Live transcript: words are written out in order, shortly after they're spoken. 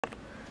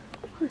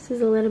This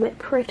is a little bit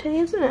pretty,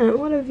 isn't it?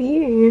 What a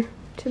view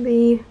to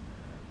be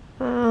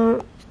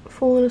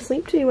falling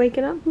asleep to,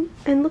 waking up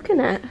and looking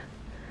at.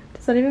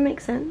 Does that even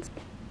make sense?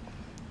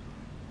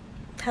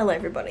 Hello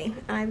everybody.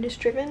 I've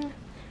just driven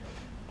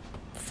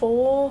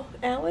 4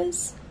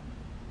 hours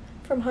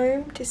from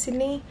home to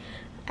Sydney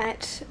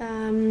at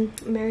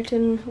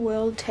Meriton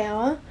World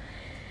Tower.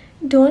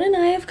 Dawn and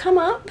I have come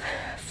up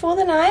for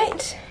the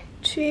night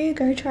to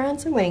go try on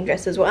some wedding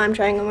dresses. Well, I'm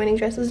trying on wedding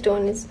dresses.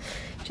 Dawn is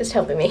just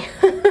helping me.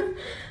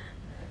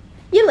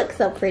 You look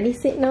so pretty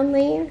sitting on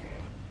there.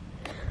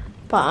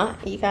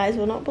 But you guys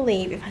will not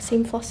believe if I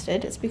seem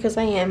flustered, it's because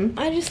I am.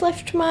 I just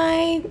left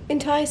my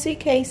entire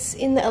suitcase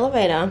in the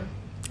elevator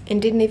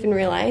and didn't even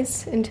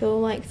realise until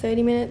like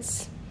 30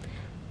 minutes,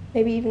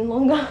 maybe even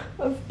longer,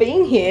 of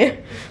being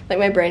here. Like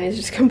my brain is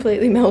just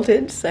completely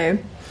melted, so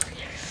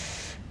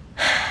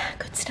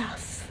good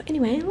stuff.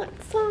 Anyway,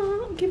 let's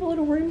give a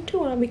little room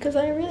tour because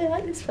I really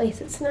like this place.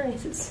 It's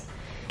nice. It's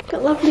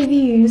got lovely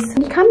views.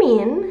 When you come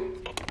in,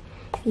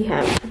 you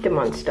have the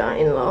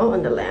monster-in-law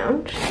on the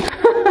lounge.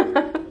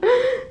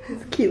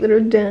 This cute little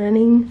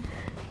dining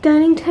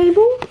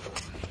table,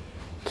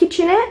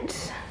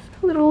 kitchenette,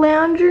 little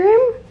lounge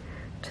room.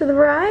 To the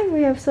right,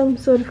 we have some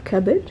sort of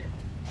cupboard.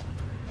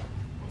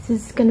 This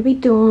is going to be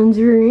Dawn's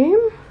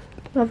room.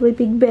 Lovely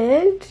big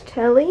bed,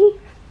 telly,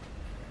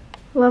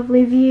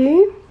 lovely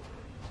view.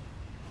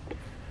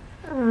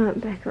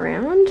 Back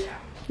around,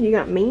 you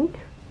got me.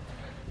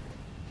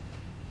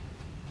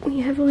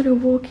 You have a little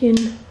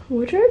walk-in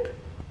wardrobe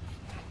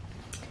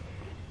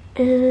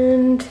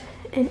and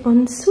an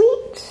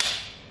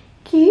ensuite,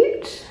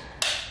 cute,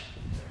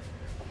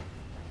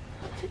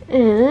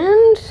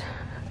 and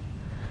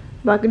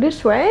back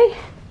this way.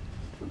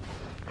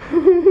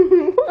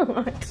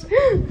 What?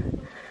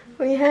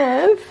 We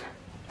have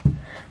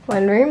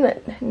one room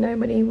that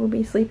nobody will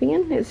be sleeping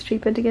in. It's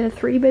cheaper to get a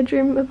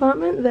 3-bedroom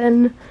apartment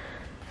than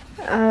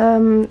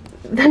a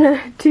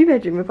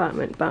 2-bedroom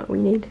apartment, but we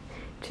need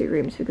 2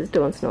 rooms because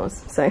Dawn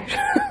snores, so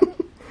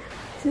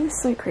this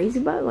is so crazy,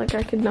 but like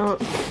I don't know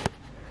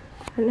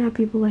how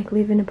people like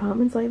live in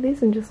apartments like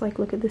this and just like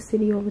look at the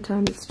city all the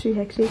time. It's too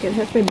hectic. It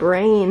hurts my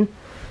brain.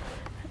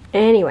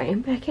 Anyway,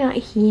 back out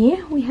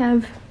here we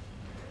have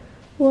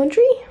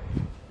laundry.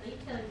 Are you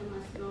telling them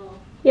I snore?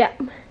 Yeah.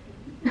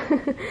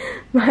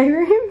 My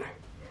room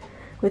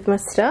with my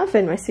stuff,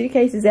 and my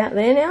suitcase is out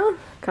there now.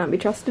 Can't be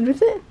trusted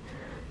with it.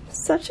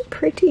 Such a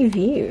pretty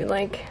view,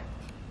 like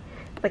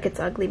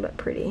it's ugly but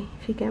pretty,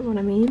 if you get what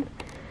I mean.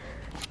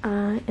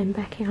 And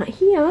back out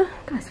here,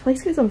 guys, this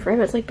place goes on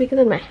forever. It's like bigger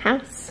than my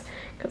house.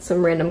 Got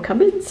some random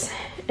cupboards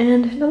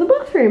and another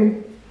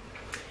bathroom.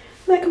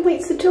 That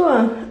completes the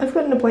tour. I've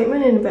got an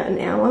appointment in about an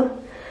hour.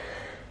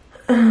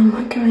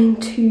 I'm going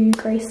to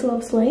Grace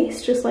Loves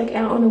Lace, just like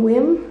out on a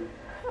whim.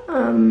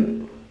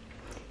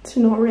 It's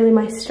not really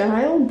my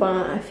style,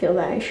 but I feel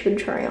that I should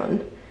try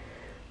on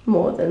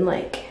more than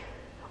like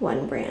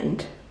one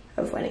brand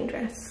of wedding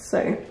dress.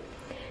 So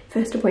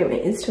first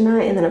appointment is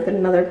tonight, and then I've got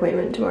another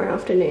appointment tomorrow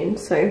afternoon.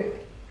 So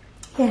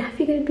yeah, I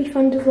figured it'd be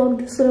fun to vlog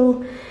this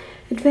little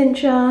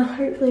adventure.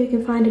 Hopefully we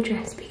can find a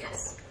dress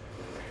because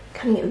I'm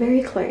cutting it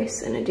very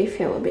close and I do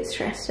feel a bit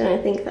stressed, and I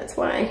think that's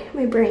why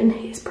my brain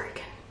is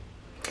broken.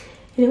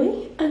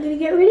 Anyway, I'm gonna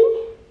get ready,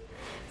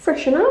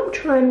 freshen up,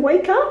 try and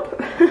wake up.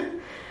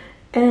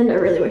 And I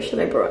really wish that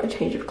I brought a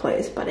change of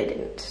clothes, but I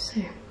didn't,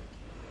 so.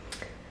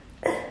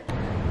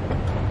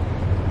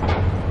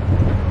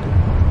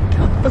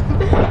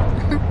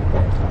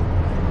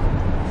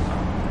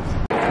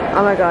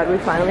 Oh my god, we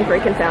finally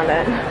freaking found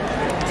it.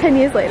 10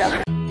 years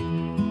later.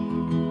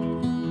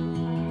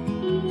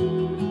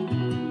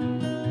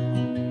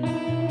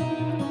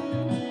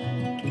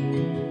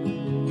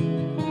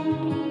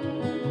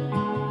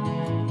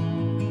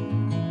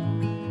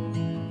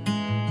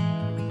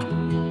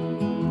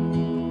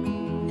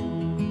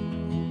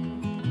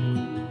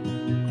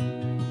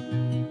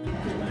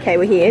 Okay,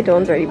 we're here.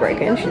 Dawn's already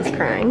broken. She's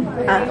crying.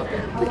 Look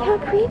how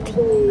pretty.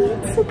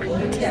 It's so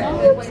pretty.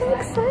 I'm so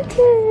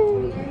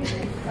excited.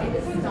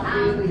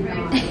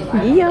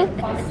 Yeah.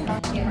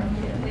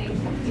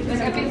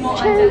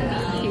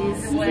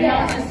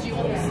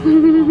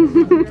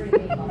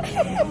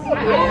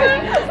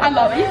 I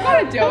love it. You've got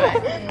to do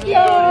it.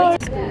 Yeah.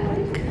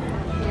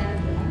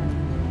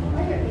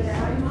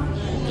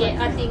 Yeah,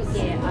 I think,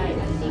 yeah, I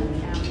think,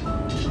 yeah.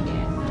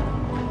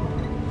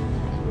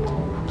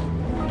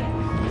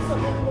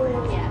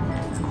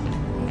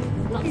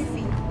 Not,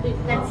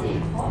 that's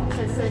it.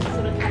 So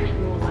sort of coming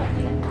more like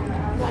that.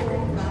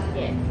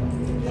 Yeah.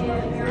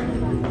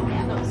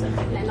 Yeah, not so,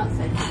 no, not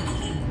so.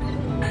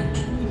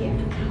 Yeah.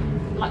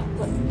 Like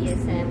what, yeah,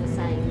 Sam was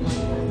saying.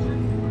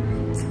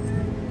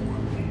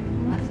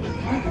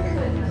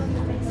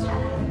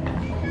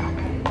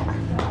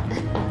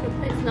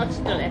 It's not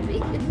still happy.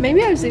 Maybe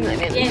I've zoomed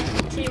that in. Yeah,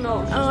 2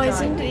 more. Oh, I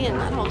zoomed it in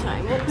that whole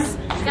time. Oops.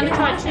 She's going to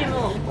try 2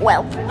 more.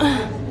 Well.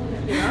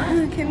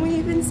 Can we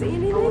even see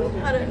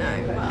anything? I don't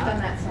know, but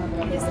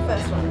here's the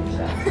first one.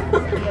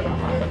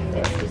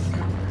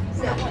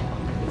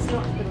 It's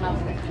not the love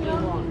that you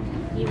want.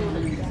 You want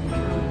it.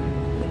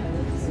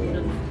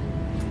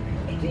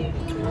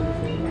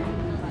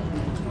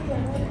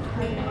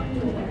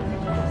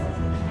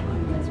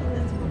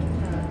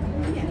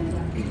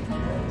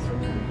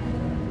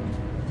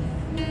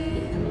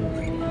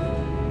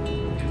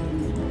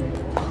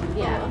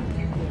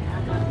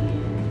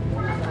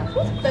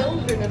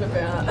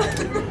 about.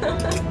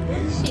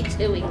 What's she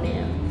doing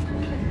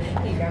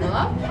now? Here you go, my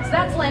love. So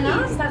that's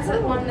Lena's. That's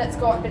the one that's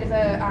got a bit of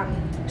a,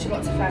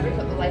 lots of fabric,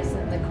 got the lace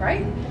and the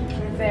crepe.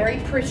 Very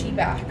pretty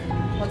back.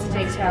 Lots of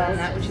detail on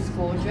that, which is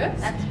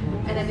gorgeous.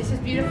 And then this is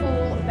beautiful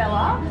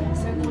Bella.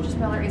 So gorgeous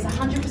Bella is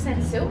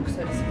 100% silk,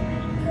 so it's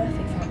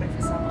perfect fabric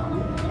for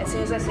summer. As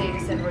soon as I see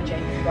December or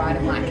January bride,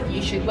 I'm like,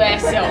 you should wear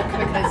silk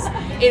because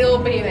it'll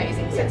be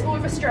amazing. So it's all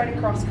with a straight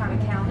across kind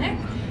of cowl neck.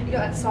 You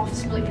got that soft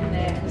split in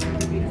there and it's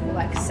really beautiful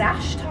like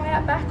sash tie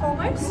up back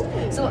almost.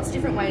 So lots of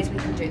different ways we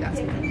can do that,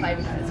 so we can play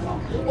with that as well.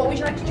 What would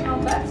you like to try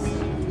on first?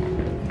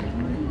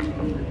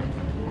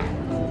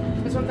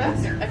 This one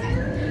first?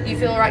 Okay. You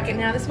feel alright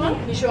getting out of this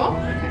one? You sure?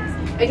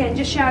 Okay. Again,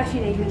 just shout if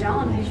you need me,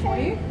 darling. I'm here for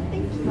you.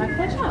 Thank you. My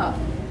pleasure.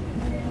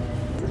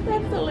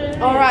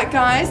 Absolutely. Alright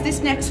guys, this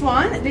next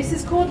one, this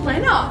is called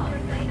Lena.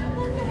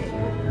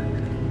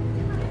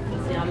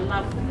 See, I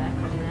love the back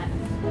on that.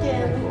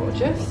 Yeah.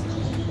 Gorgeous.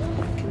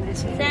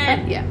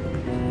 Sam. Yeah.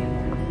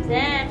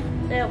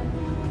 Sam. Bill. Do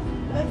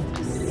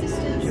you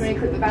want me to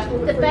clip the back a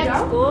little The bit back's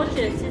further?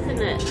 gorgeous,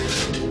 isn't it?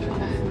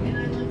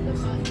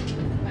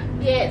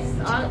 Yes,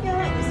 I like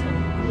this one.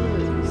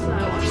 So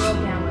on your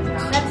downward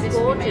down, That's this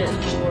will be made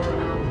gorgeous.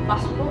 for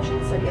bust proportion,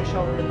 so your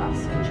shoulder to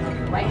bust and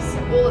shoulder to waist. So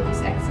all of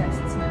this excess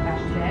that's in the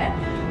back there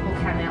will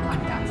come out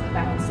like that. So the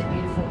back will sit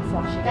beautiful and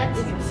flush. That's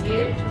It's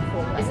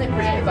beautiful. Isn't it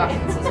pretty with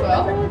buttons as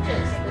well?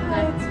 Gorgeous. The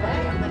back's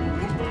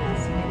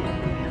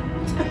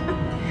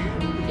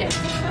Yeah.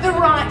 The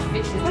right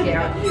fit is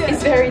Garrett.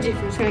 It's very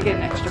different. It's going to get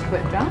an extra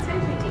clip done.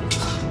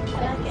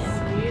 That is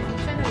beautiful.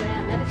 Turn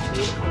around. That is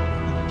beautiful.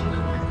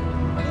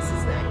 This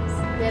is nice.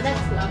 Yeah,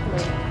 that's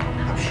lovely.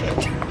 Oh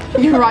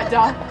shit. You're right,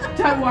 darling.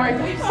 Don't worry.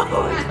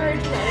 Oh, it's very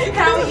close.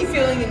 How are you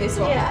feeling in this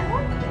one? Yeah, I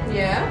like it.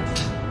 Yeah?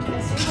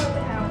 I still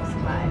wonder how it's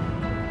Right.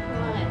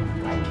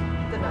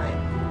 like the night.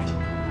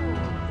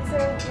 Is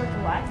there like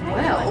a light?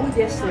 Well,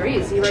 yes there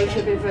is. You reach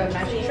a bit of a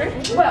magic trick.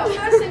 Well,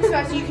 first things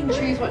first, you can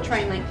choose what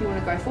train length you want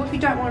to go for. If you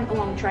don't want a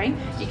long train,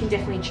 you can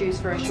definitely choose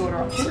for a shorter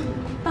option.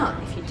 But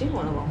if you do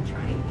want a long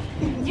train,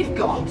 you've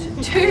got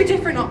two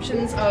different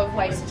options of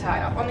ways to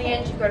tie up. On the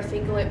end, you've got a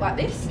finger loop like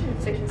this,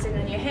 so you can sit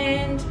it on your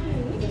hand,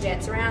 you can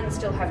dance around and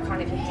still have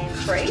kind of your hand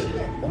free.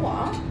 Or,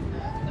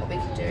 what we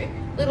can do,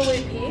 little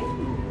loop here,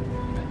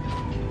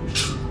 we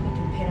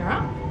can pin her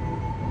up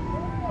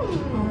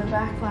on the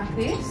back like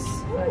this.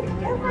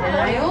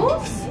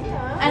 Nails,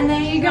 and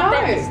there you go.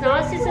 That's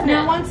nice, isn't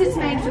Now, it? once it's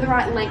made for the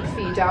right length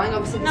for you, darling,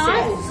 obviously the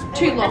Nice. circle's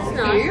too long That's for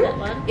nice, you. that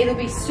one. It'll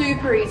be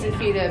super easy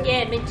for you to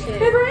Yeah, me move too.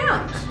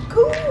 around.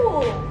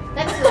 Cool.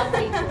 That's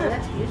lovely too.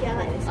 That's beautiful. Yeah, I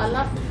like this. I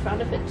love the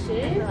front of it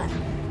too.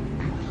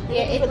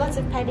 Yeah, With lots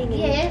of padding in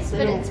yes,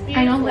 but it's beautiful.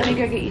 Hang on, let me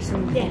go get you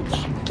some. Yeah.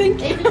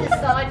 Even the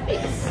side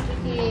bits.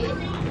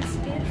 Yeah, it's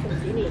beautiful,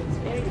 isn't it? It's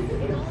very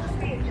beautiful.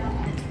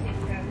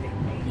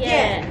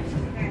 Yeah.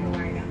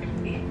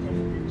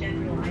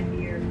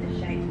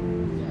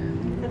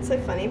 That's so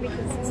funny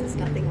because this is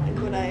nothing like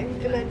what I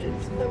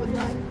imagined it would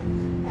like.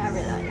 I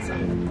really like this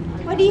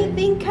one. What do you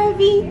think,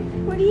 Kobe?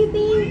 What do you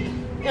think?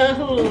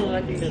 Oh,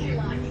 I do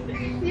love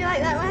it. Do you like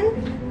that one?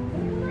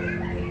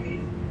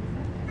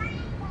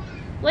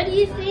 What do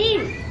you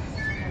think?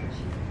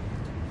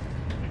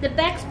 The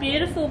back's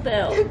beautiful,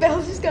 Belle.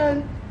 Belle's just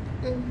gone.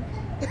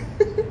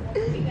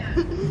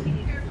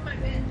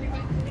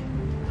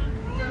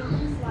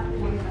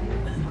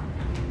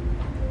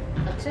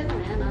 I'll turn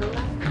around. I love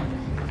that.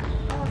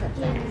 Oh,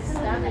 that's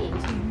stunning.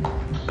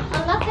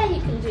 I love how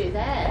you can do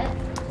that.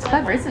 It's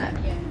clever, isn't it?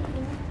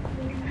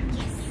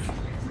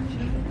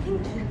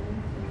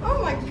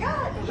 Oh my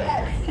god,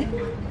 yes!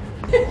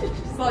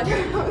 Just like,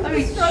 let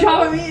me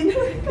shove him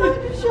in.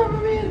 God, just shove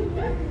him in.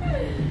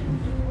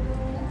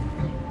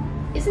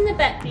 Isn't the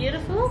back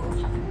beautiful?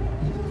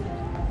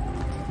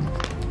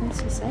 What's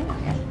he saying?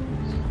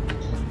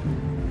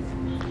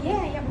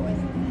 Yeah, yeah, boys.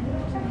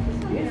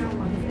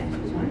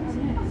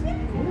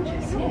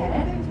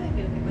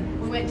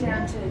 We went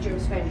down to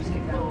Jill's favourite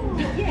skip going.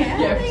 Yeah,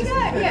 there you go.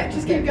 Yeah,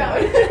 just keep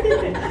going.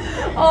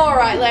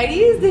 Alright,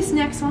 ladies, this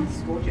next one's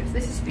gorgeous.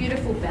 This is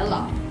beautiful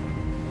Bella.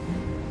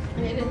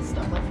 I need to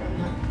stop my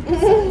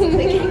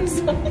phone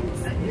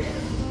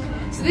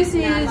So this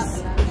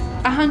is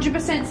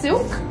 100%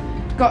 silk.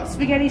 Got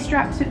spaghetti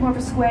straps, a bit more of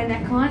a square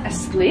neckline, a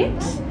split,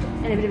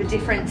 and a bit of a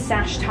different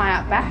sash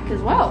tie-up back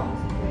as well.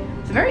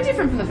 So very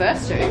different from the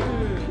first two.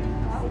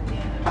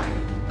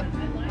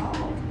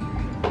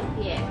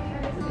 Yeah.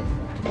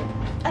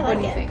 I like What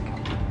do you it. think?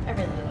 I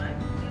really like it.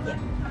 Yeah.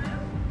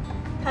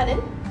 Pardon?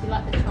 You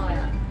like the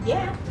tie-up?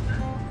 Yeah.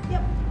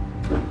 Yep.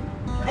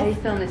 How do you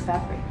feel in this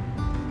fabric?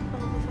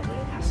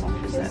 How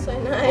soft is it? Feels so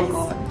Oh nice.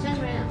 god. Turn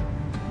around.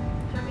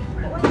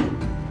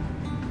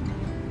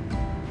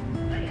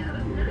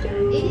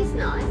 It is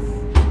nice.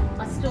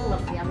 I still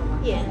love the other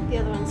one. Yeah, the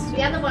other one's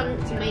The other one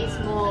to me is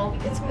more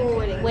it's more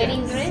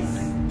wedding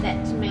dress.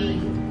 That to me,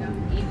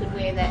 you could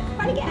wear that.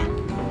 Trying to get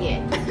out.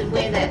 Yeah, you could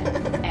wear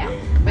that out.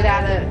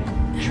 Without a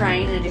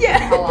train and a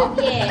different colour.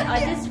 Yeah, I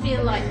just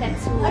feel like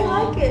that's more. I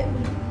like it.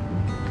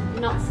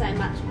 Not so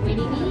much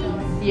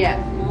wedding-y. Yeah.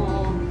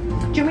 More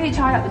Do you want me to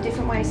tie it up the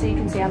different ways so you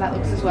can see how that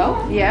looks as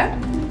well? Yeah?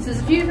 So there's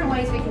a few different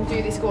ways we can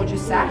do this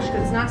gorgeous sash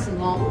because it's nice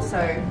and long, so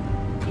you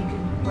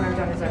can, what I've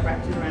done is I've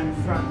wrapped it around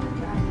the front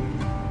and back.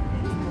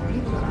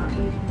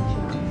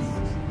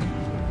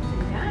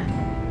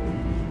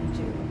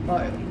 Do a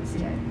bow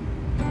instead.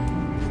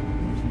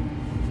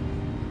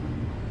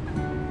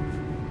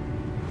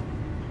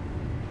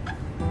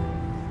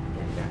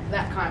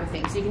 That kind of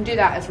thing. So you can do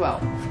that as well.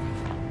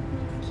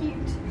 Cute.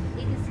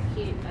 It is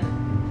cute, but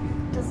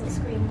it doesn't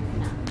scream.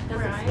 No, it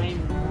doesn't scream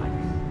right.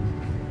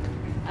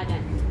 I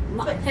don't.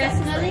 My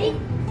personal thing,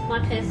 I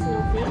don't.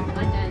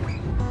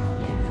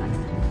 Yeah, I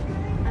don't.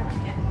 I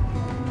like it.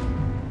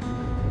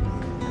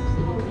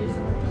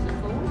 What's it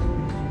called?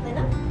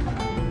 Leather?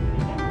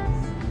 Yes.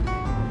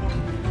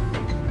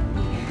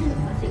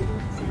 I think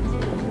it sounds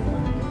good.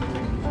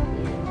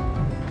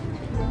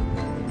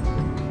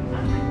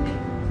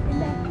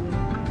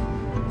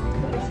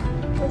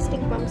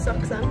 Stick bum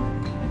socks on.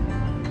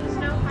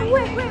 Oh,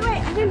 wait,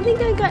 I don't think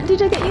I got,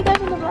 did I get you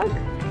guys on the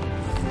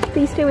vlog?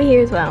 These two were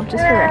here as well, just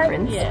for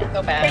reference. Yeah,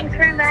 not bad. Thanks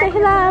very much. Say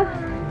hello.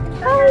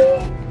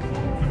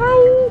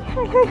 Hi.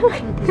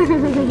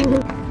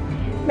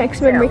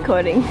 Maximum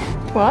recording.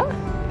 What?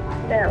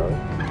 Sell.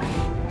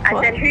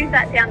 I said, who's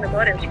that down the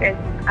bottom? She goes,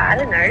 I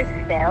don't know,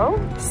 Sell?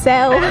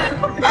 Sell.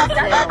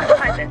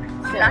 I said,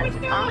 that's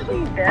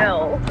Auntie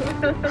Belle.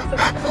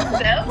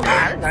 Sell? I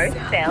don't know,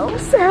 Sell?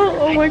 Sell,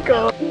 oh my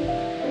god.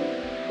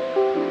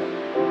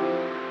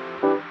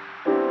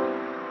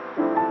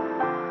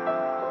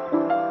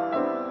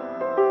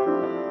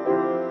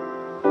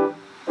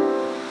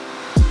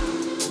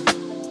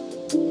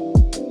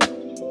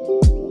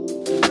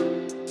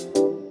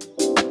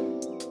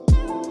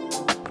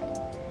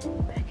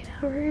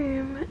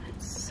 Room.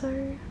 It's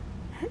so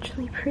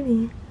actually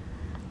pretty.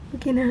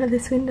 Looking out of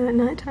this window at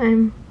night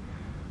time,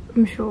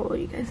 I'm sure all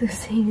you guys are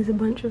seeing is a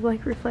bunch of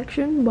like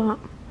reflection, but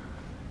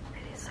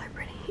it is so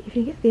pretty if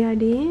you get the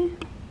idea.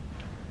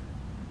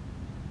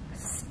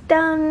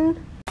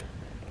 Stun.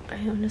 I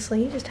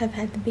honestly just have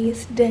had the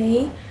biggest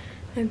day.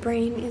 My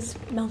brain is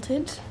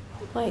melted.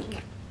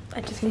 Like,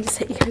 I just need to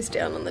set you guys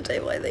down on the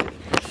table, I think.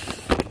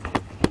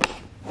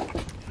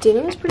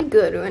 Dinner was pretty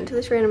good. We went to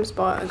this random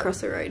spot across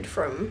the road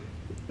from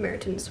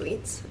Meriton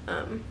Sweets.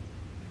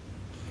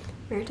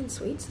 Meriton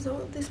Sweets is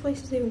what this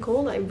place is even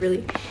called. I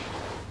don't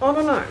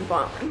know,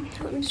 but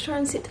let me just try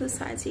and sit to the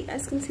side so you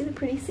guys can see the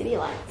pretty city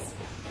lights.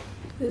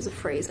 There's a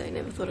phrase I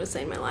never thought I'd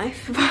say in my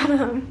life, but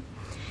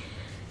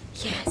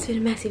yeah, it's been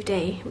a massive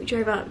day. We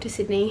drove up to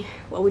Sydney.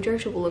 Well, we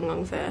drove to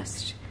Wollongong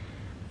first,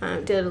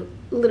 did a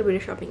little bit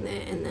of shopping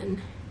there, and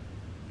then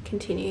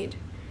continued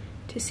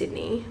to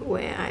Sydney,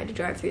 where I had to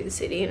drive through the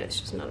city, and it's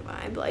just not a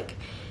vibe. Like,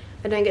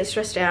 I don't get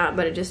stressed out,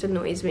 but it just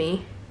annoys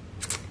me,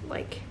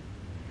 like,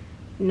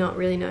 not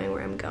really knowing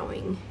where I'm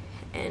going,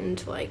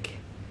 and like,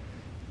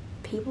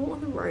 people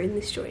on the road in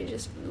this joint are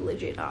just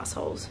legit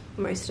assholes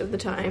most of the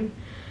time.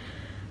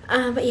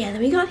 But yeah,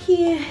 then we got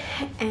here,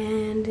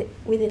 and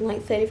within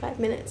like 35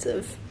 minutes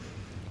of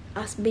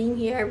us being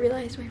here, I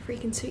realized my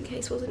freaking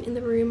suitcase wasn't in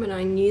the room, and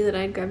I knew that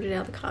I'd grabbed it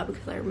out of the car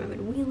because I remembered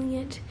wheeling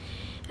it,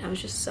 and I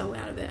was just so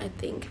out of it, I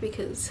think,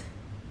 because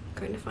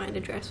going to find a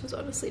dress was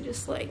honestly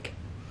just like,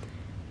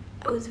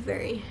 I was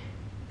very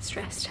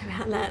stressed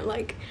about that.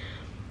 Like,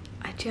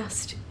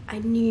 I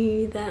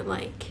knew that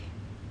like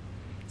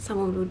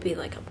someone would be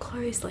like up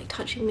close, like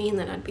touching me, and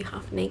then I'd be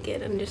half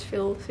naked and just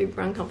feel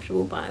super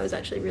uncomfortable, but I was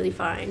actually really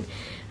fine.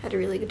 I had a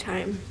really good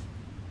time.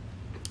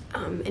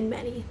 And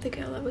Maddie, the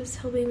girl that was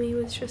helping me,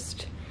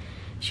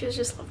 she was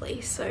just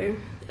lovely, so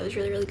it was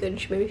really, really good.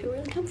 She made me feel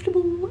really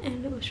comfortable,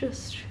 and it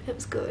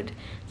was good.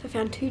 So I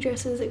found 2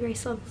 dresses at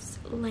Grace Loves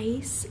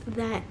Lace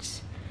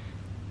that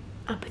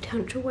are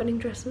potential wedding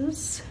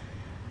dresses,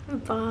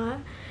 but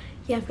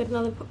yeah, I've got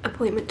another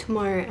appointment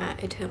tomorrow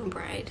at Eternal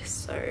Bride,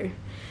 so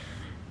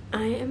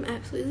I am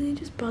absolutely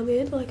just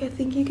buggered. Like, I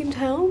think you can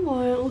tell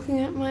by looking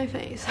at my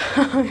face.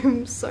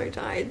 I'm so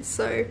tired,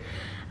 so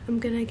I'm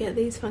gonna get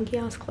these funky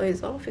ass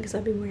clothes off because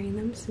I've been wearing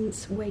them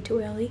since way too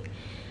early,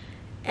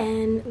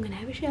 and I'm gonna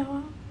have a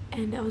shower,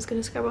 and I was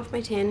gonna scrub off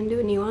my tan and do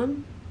a new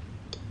one,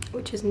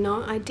 which is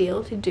not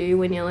ideal to do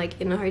when you're like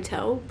in a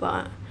hotel,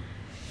 but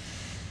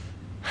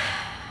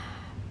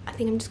I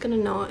think I'm just gonna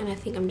not, and I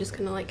think I'm just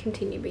gonna like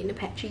continue being a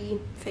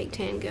patchy fake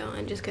tan girl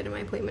and just go to my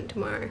appointment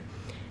tomorrow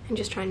and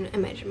just try and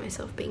imagine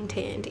myself being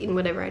tanned in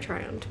whatever I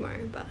try on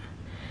tomorrow. But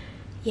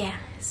yeah,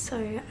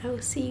 so I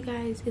will see you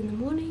guys in the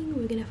morning.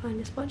 We're gonna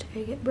find a spot to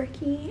go get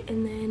brekkie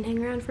and then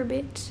hang around for a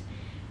bit,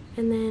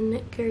 and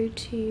then go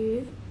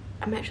to,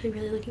 I'm actually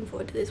really looking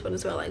forward to this one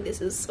as well. Like,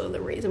 this is sort of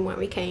the reason why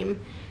we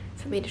came,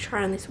 for me to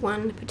try on this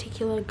one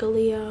particular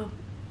Galia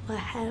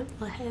Lahav,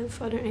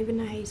 I don't even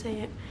know how you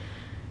say it,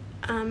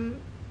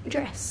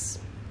 dress.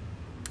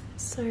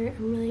 So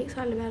I'm really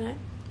excited about it,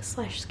 /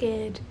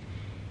 scared,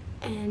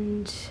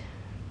 and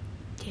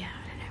yeah,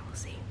 I don't know, we'll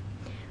see.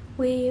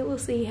 We will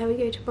see how we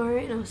go tomorrow,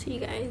 and I'll see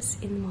you guys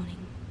in the morning.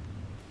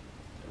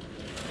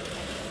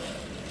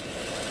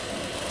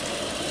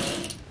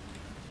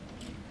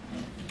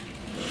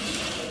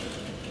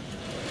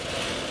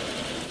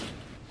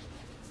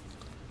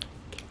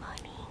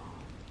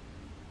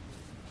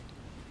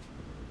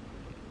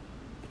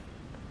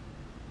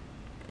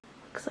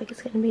 looks like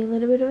it's going to be a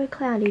little bit of a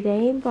cloudy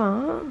day,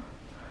 but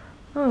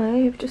I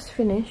have just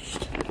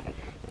finished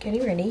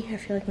getting ready. I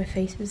feel like my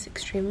face is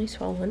extremely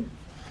swollen.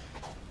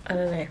 I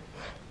don't know.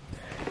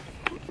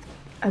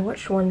 I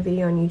watched one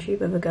video on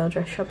YouTube of a girl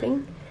dress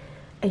shopping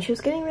and she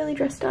was getting really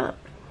dressed up.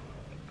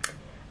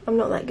 I'm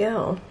not that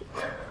girl.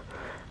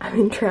 I'm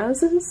in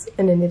trousers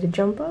and a knitted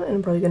jumper and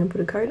I'm probably going to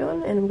put a coat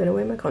on and I'm going to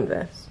wear my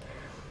Converse.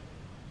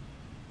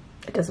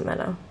 It doesn't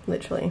matter,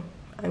 literally.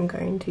 I'm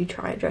going to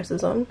try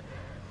dresses on.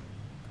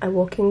 I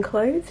walk in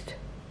clothed,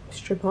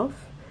 strip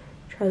off,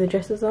 try the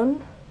dresses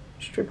on,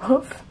 strip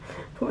off,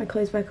 put my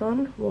clothes back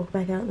on, walk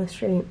back out in the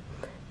street.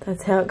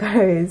 That's how it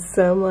goes.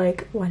 So I'm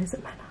like, why does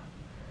it matter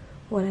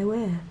what I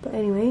wear? But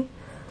anyway,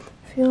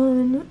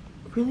 feeling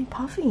really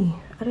puffy.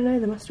 I don't know,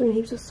 there must have been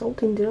heaps of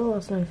salt in dinner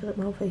last night. I feel like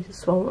my whole face is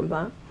swollen,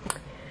 but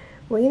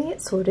we're gonna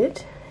get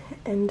sorted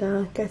and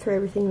go through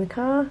everything in the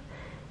car,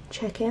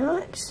 check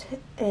out,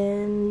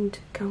 and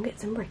go and get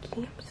some brekkie.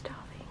 I'm starving.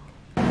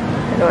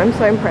 I know, I'm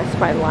so impressed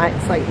by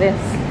lights like this.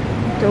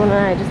 Dawn and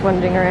I are just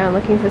wandering around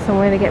looking for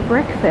somewhere to get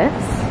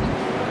breakfast.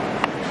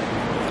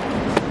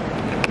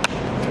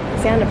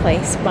 Found a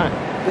place, but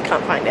we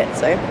can't find it,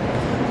 so.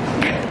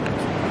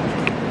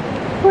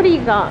 What do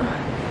you got?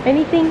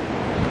 Anything?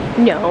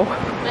 No.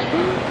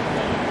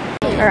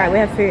 Alright, we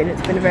have food.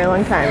 It's been a very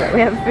long time, but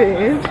we have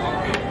food.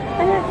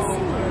 And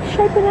it's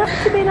shaping up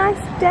to be a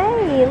nice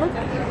day. Look,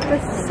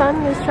 the sun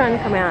is trying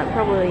to come out.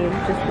 Probably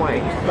just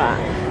won't, but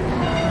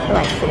I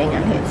like sitting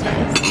out here, it's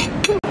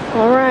nice.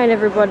 Alright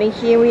everybody,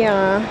 here we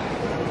are.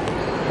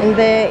 And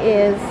there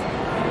is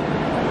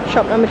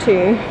shop number 2.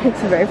 It's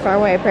very far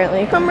away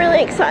apparently. I'm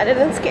really excited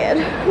and scared.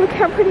 Look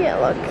how pretty it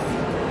looks.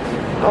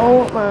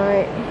 Oh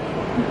my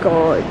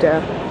god.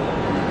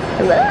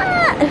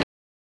 Ah!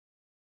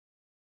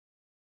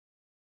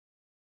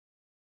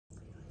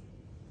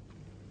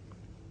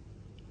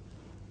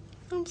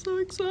 I'm so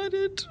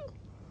excited.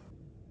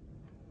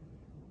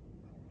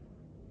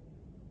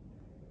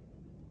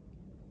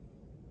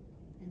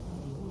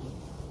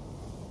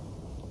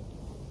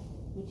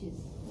 Which is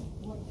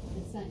what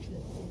the same,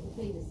 it'll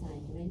be the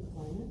same length,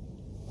 won't it?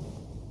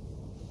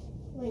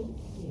 Length?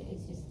 Yeah,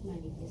 it's just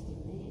maybe just in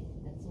there.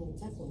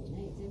 That's all it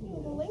needs. Yeah,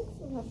 the length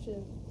would have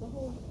to, the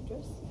whole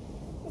dress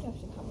would have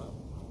to come up.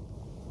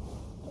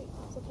 So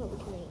I can't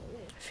be coming out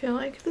there. I feel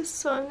like the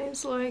sun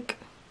is like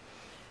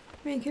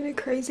making a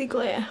crazy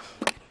glare.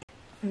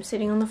 I'm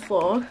sitting on the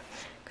floor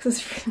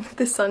because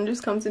the sun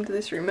just comes into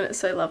this room and it's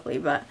so lovely,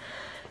 but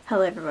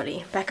hello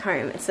everybody, back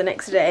home. It's the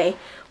next day.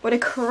 What a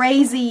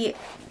crazy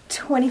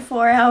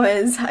 24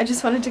 hours. I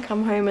just wanted to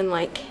come home and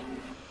like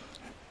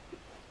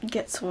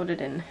get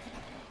sorted and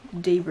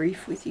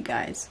debrief with you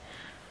guys.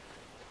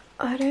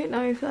 I don't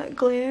know if that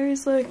glare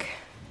is like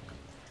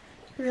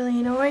really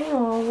annoying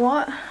or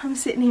what. I'm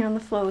sitting here on the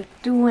floor with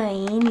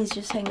Dwayne. He's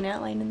just hanging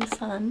out laying in the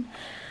sun.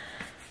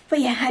 But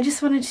yeah, I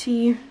just wanted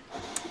to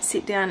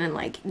sit down and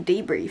like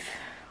debrief.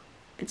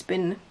 It's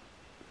been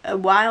a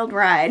wild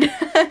ride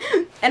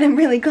and I'm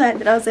really glad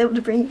that I was able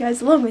to bring you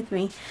guys along with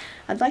me.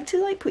 I'd like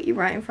to like put you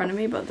right in front of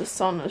me, but the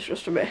sun is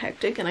just a bit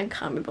hectic and I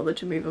can't be bothered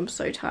to move. I'm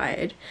so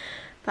tired.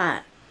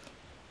 But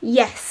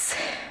yes,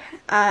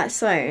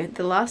 so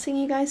the last thing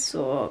you guys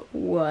saw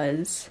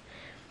was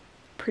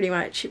pretty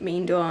much me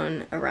and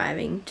Dawn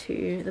arriving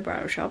to the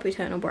bridal shop,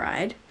 Eternal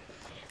Bride.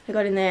 I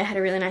got in there, had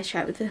a really nice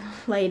chat with the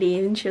lady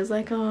and she was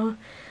like, oh,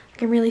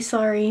 like, I'm really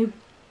sorry.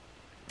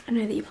 I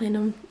know that you planned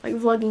on like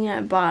vlogging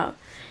it, but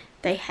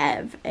they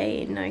have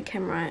a no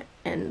camera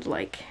and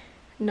like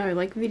no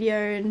like video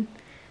and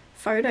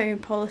photo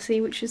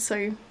policy, which is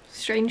so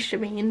strange to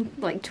me in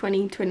like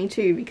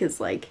 2022 because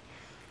like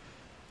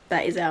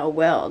that is our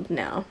world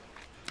now.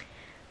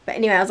 But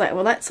anyway, I was like,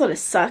 well, that sort of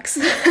sucks.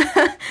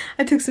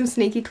 I took some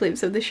sneaky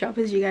clips of the shop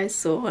as you guys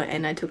saw,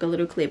 and I took a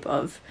little clip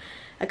of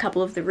a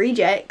couple of the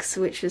rejects,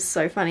 which is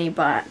so funny,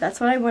 but that's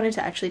what I wanted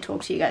to actually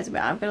talk to you guys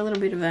about. I've got a little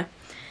bit of a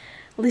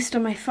list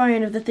on my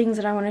phone of the things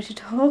that I wanted to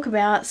talk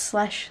about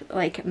slash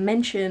like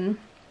mention.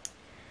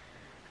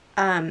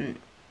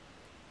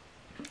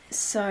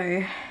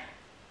 So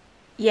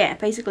yeah,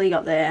 basically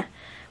got there,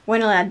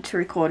 weren't allowed to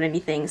record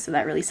anything, so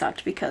that really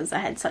sucked because I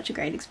had such a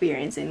great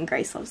experience in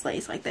Grace Loves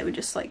Lace. Like they were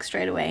just like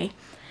straight away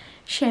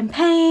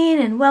champagne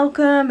and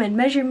welcome and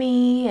measure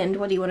me and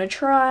what do you want to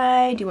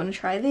try, do you want to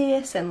try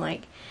this, and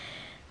like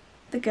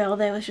the girl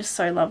there was just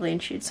so lovely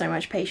and she had so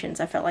much patience.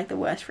 I felt like the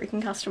worst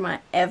freaking customer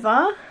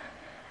ever.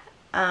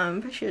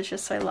 But she was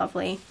just so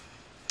lovely.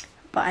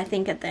 But I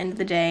think at the end of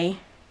the day,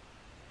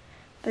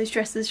 those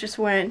dresses just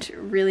weren't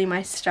really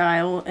my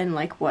style and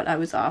like what I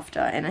was after,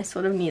 and I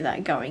sort of knew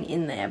that going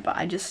in there, but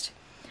I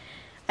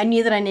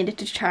knew that I needed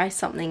to try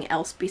something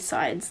else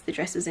besides the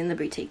dresses in the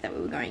boutique that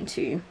we were going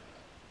to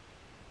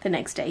the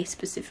next day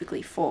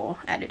specifically for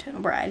at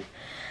Eternal Bride.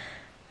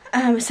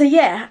 So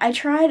yeah, I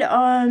tried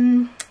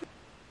on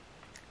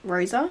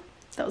Rosa.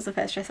 That was the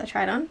first dress I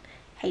tried on.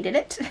 Hated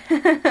it.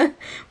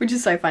 Which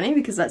is so funny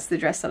because that's the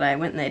dress that I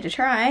went there to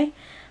try.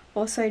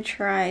 Also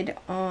tried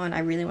on, I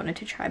really wanted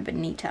to try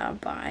Bonita,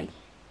 but I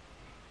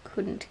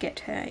couldn't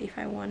get her if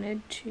I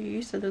wanted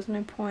to, so there's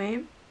no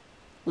point.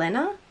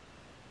 Lena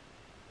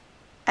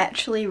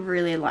actually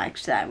really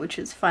liked that, which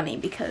was funny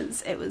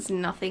because it was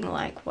nothing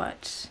like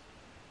what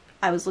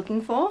I was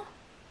looking for,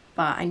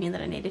 but I knew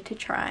that I needed to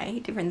try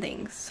different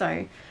things,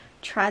 so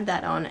tried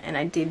that on and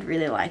I did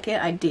really like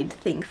it. I did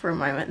think for a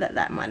moment that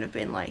that might have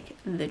been like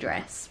the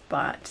dress,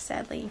 but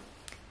sadly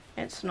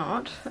it's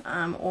not.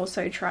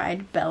 Also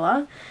tried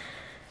Bella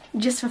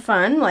just for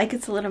fun, like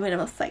it's a little bit of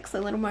a sexy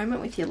little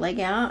moment with your leg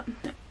out.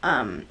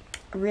 I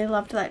really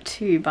loved that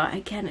too, but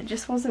again it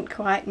just wasn't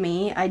quite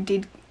me. I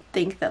did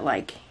think that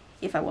like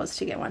if I was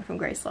to get one from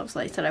Grace Loves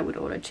Lace that I would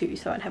order two,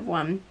 so I'd have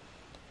one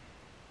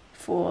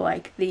for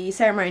like the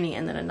ceremony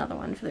and then another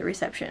one for the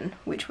reception,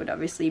 which would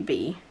obviously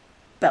be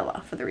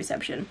Bella for the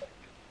reception.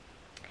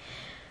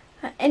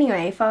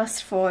 Anyway,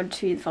 fast forward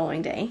to the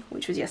following day,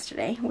 which was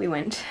yesterday. We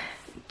went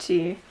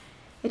to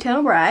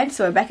Eternal Bride,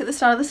 so we're back at the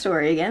start of the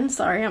story again.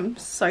 Sorry, I'm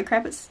so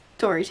crap at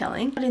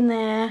storytelling. But in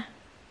there,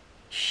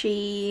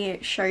 she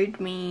showed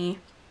me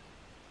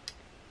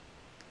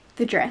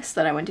the dress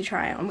that I went to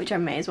try on, which I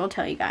may as well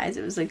tell you guys.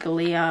 It was a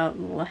Galia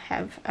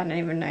Lahav. I don't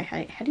even know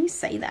how do you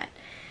say that?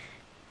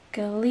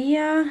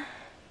 Galia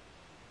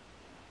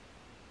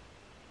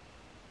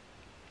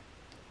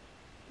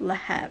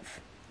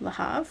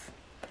Lahav,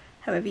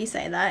 however you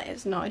say that.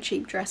 It's not a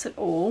cheap dress at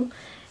all,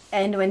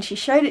 and when she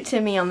showed it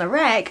to me on the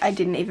rack I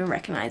didn't even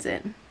recognize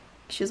it.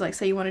 She was like,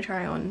 so you want to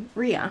try on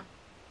Rhea?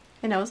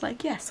 And I was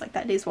like, yes, like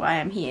that is why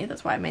I'm here,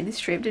 that's why I made this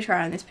trip, to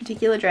try on this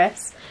particular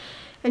dress.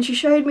 And she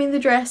showed me the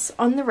dress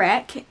on the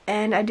rack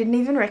and I didn't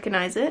even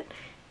recognize it,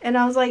 and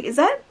I was like, is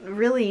that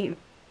really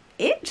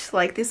it?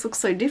 Like this looks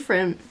so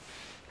different,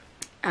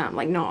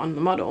 like not on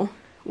the model,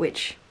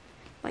 which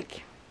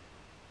like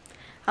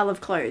I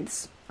love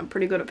clothes. I'm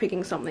pretty good at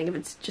picking something if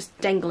it's just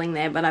dangling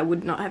there, but I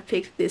would not have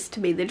picked this to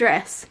be the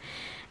dress.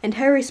 And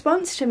her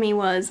response to me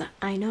was,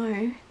 I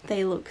know,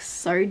 they look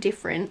so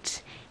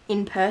different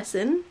in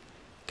person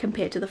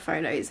compared to the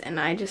photos. And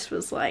I just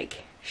was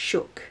like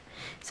shook.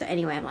 So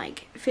anyway, I'm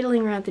like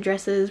fiddling around with the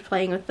dresses,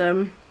 playing with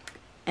them,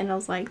 and I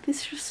was like,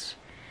 this just,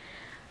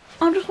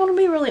 I just want to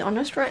be really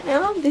honest right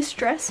now, this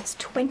dress is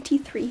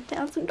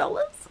 $23,000.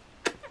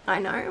 I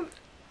know,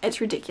 it's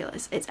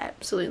ridiculous, it's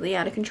absolutely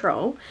out of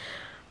control.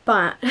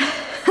 But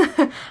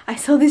I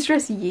saw this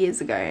dress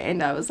years ago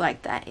and I was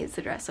like, that is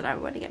the dress that I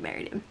want to get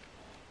married in.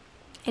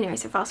 Anyway,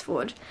 so fast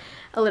forward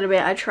a little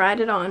bit, I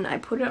tried it on, I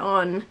put it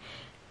on,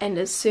 and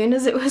as soon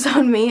as it was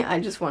on me, I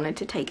just wanted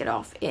to take it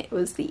off. It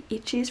was the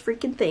itchiest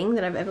freaking thing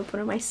that I've ever put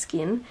on my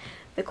skin.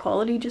 The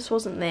quality just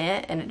wasn't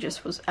there and it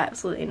just was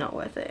absolutely not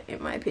worth it,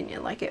 in my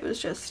opinion. Like it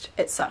was just,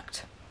 it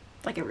sucked.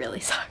 Like it really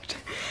sucked.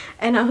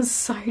 And I was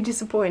so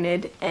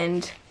disappointed,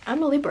 and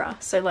I'm a Libra,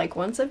 so like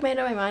once I've made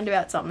up my mind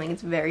about something,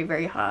 it's very,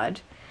 very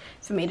hard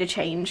for me to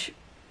change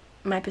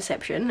my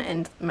perception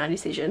and my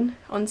decision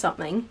on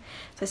something.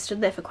 So I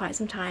stood there for quite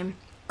some time,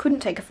 couldn't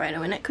take a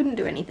photo in it, couldn't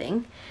do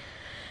anything,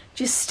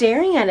 just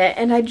staring at it,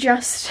 and I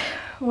just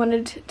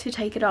wanted to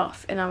take it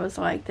off, and I was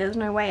like, there's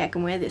no way I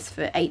can wear this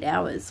for 8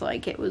 hours.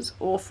 Like it was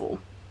awful.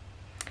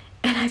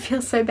 And I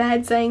feel so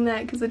bad saying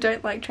that because I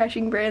don't like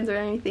trashing brands or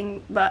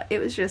anything, but it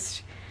was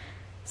just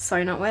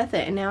so not worth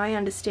it. And now I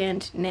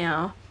understand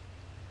now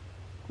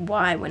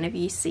why whenever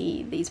you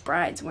see these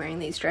brides wearing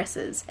these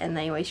dresses and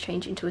they always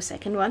change into a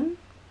second one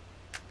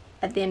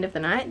at the end of the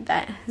night,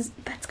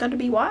 that's got to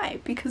be why,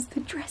 because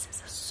the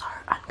dresses are so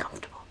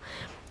uncomfortable.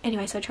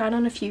 Anyway, so I tried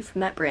on a few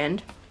from that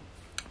brand,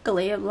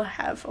 Galia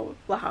Lahav, or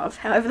Lahav,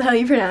 however the hell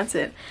you pronounce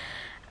it,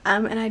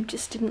 and I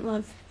just didn't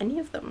love any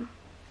of them.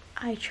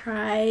 I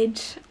tried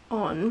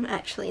on,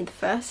 actually the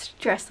first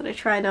dress that I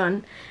tried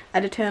on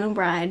at Eternal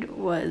Bride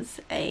was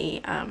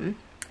a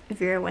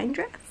Vera Wang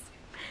dress,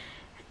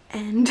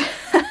 and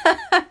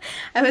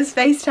I was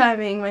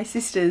FaceTiming my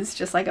sisters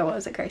just like I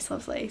was at Grace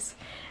Loves Lace,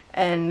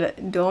 and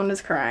Dawn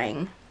was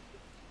crying.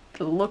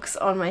 The looks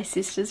on my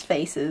sisters'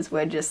 faces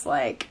were just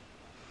like,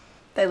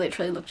 they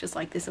literally looked just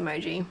like this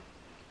emoji,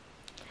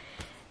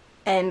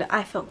 and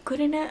I felt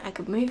good in it, I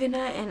could move in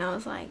it, and I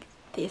was like,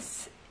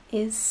 this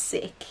is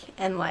sick,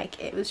 and like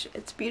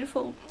it's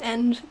beautiful,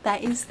 and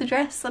that is the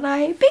dress that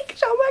I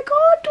picked. Oh my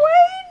god,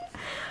 Dwayne,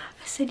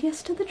 I said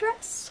yes to the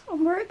dress,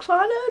 I'm very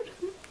excited.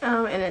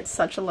 And it's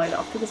such a load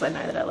off because I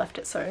know that I left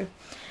it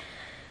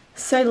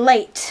so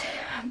late,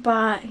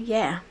 but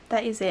yeah,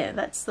 that is it.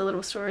 That's the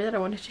little story that I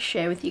wanted to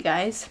share with you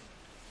guys.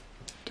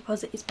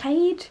 Deposit is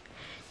paid,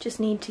 just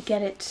need to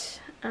get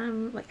it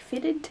like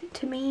fitted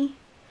to me.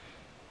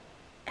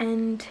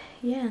 And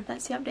yeah,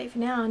 that's the update for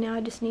now. Now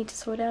I just need to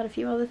sort out a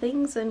few other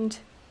things and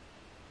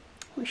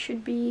we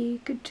should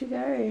be good to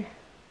go.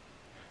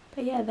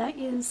 But yeah, that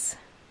is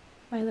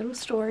my little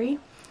story.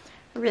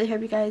 I really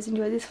hope you guys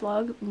enjoyed this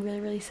vlog. I'm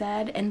really, really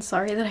sad and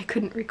sorry that I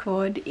couldn't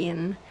record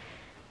in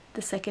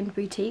the second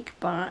boutique,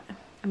 but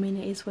I mean,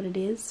 it is what it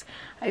is.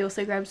 I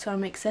also grabbed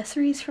some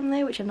accessories from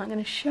there, which I'm not going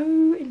to show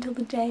until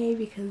the day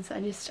because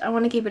I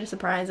want to keep it a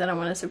surprise. I don't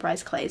want to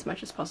surprise Clay as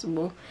much as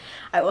possible.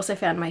 I also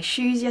found my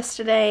shoes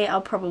yesterday.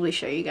 I'll probably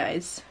show you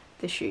guys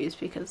the shoes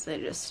because they're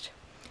just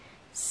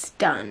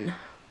stun.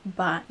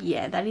 But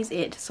yeah, that is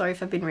it. Sorry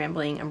if I've been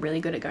rambling. I'm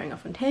really good at going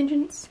off on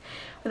tangents.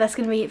 But that's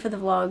going to be it for the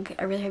vlog.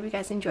 I really hope you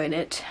guys enjoyed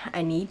it.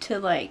 I need to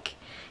like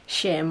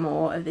share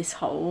more of this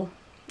whole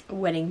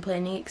wedding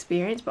planning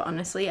experience, but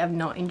honestly I've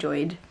not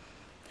enjoyed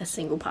a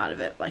single part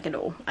of it, like at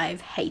all.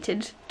 I've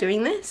hated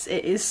doing this.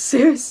 It is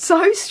so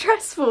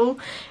stressful.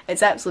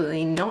 It's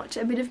absolutely not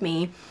a bit of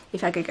me.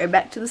 If I could go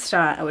back to the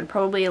start, I would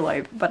probably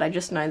elope, but I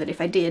just know that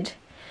if I did,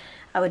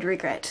 I would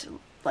regret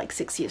like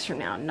 6 years from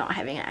now not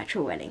having an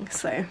actual wedding.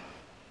 So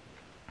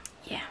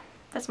yeah,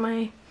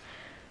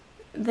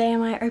 they are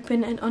my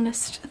open and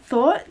honest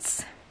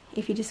thoughts.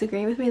 If you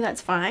disagree with me,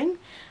 that's fine,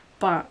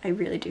 but I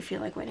really do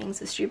feel like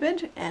weddings are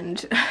stupid,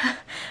 and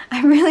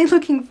I'm really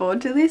looking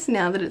forward to this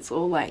now that it's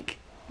all like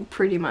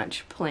pretty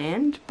much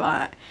planned.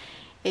 But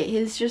it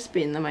has just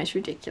been the most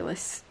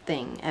ridiculous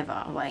thing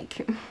ever.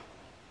 Like,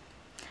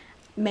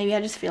 maybe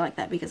I just feel like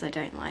that because I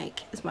don't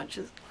like, as much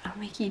as I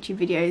make YouTube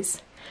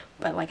videos,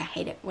 but like I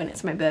hate it when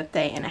it's my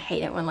birthday, and I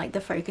hate it when like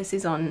the focus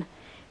is on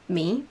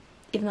me,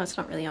 even though it's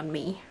not really on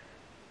me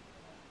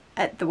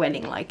at the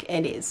wedding. Like,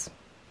 it is.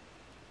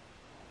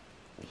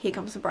 Here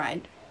comes the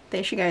bride.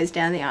 There she goes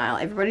down the aisle.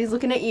 Everybody's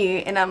looking at you,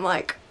 and I'm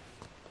like,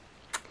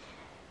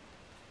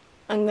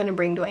 I'm gonna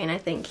bring Dwayne. I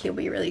think he'll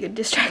be a really good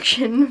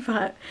distraction.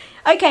 But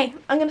okay,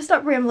 I'm gonna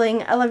stop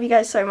rambling. I love you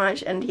guys so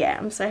much, and yeah,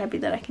 I'm so happy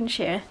that I can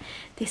share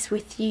this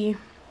with you.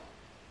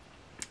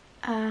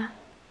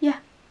 Yeah,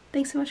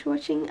 thanks so much for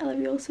watching. I love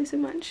you all so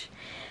much,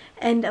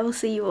 and I will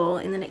see you all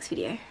in the next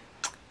video.